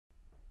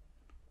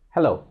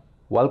Hello,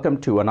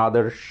 welcome to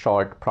another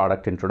short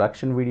product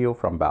introduction video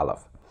from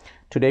Balluff.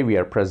 Today we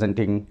are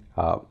presenting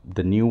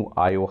the new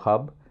I/O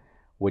hub,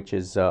 which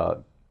has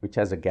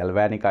a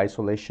galvanic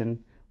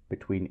isolation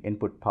between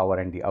input power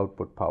and the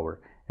output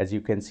power. As you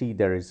can see,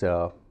 there is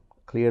a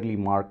clearly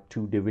marked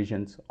two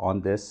divisions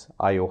on this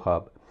I/O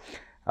hub.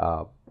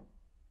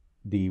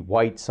 The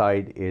white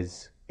side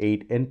is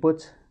 8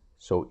 inputs,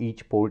 so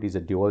each port is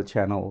a dual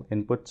channel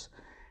inputs,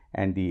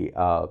 and the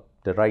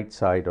right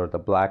side, or the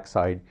black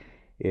side,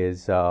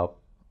 is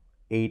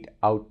 8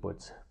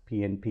 outputs,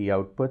 PNP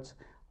outputs.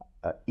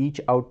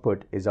 Each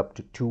output is up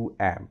to 2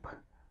 amp,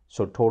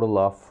 so total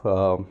of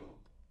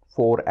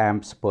 4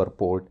 amps per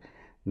port,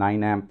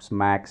 9 amps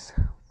max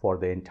for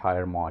the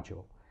entire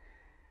module.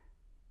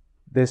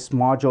 This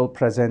module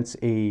presents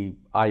a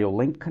I/O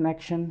link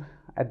connection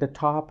at the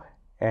top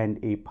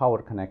and a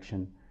power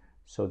connection,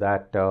 so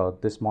that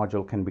this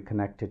module can be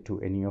connected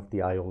to any of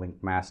the I/O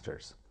link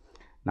masters.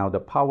 Now the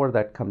power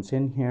that comes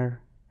in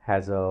here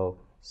has a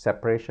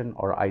separation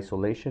or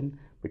isolation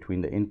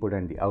between the input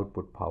and the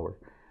output power.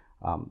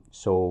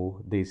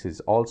 So this is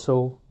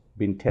also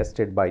been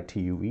tested by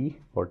TUV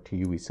or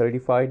TUV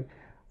certified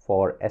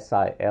for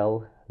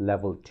SIL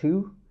level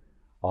 2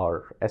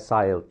 or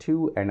SIL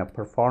 2 and a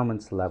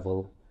performance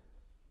level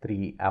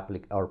 3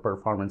 or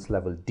performance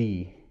level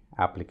D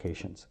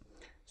applications.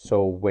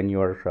 So when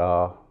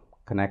you're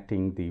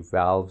connecting the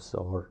valves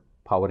or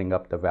powering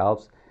up the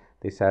valves,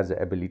 this has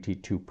the ability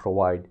to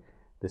provide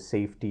the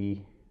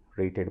safety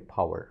rated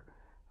power.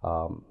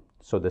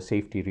 So the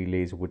safety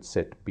relays would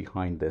sit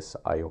behind this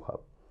I/O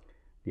hub.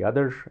 The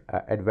other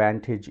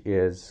advantage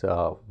is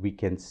we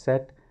can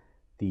set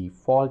the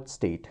fault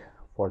state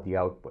for the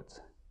outputs.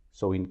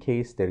 So in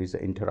case there is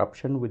an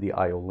interruption with the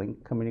I/O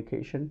link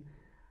communication,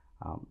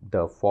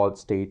 the fault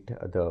state,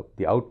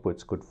 the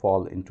outputs could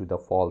fall into the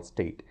fault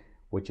state,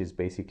 which is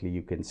basically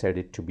you can set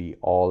it to be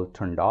all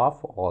turned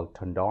off, all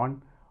turned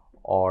on,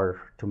 or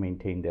to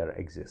maintain their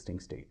existing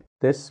state.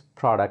 This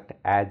product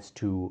adds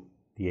to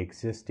the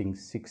existing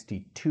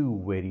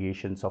 62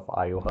 variations of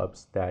I/O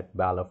hubs that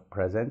Balluff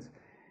presents,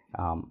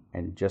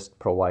 and just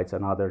provides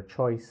another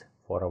choice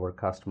for our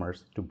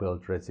customers to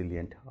build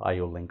resilient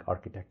I/O link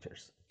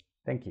architectures.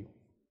 Thank you.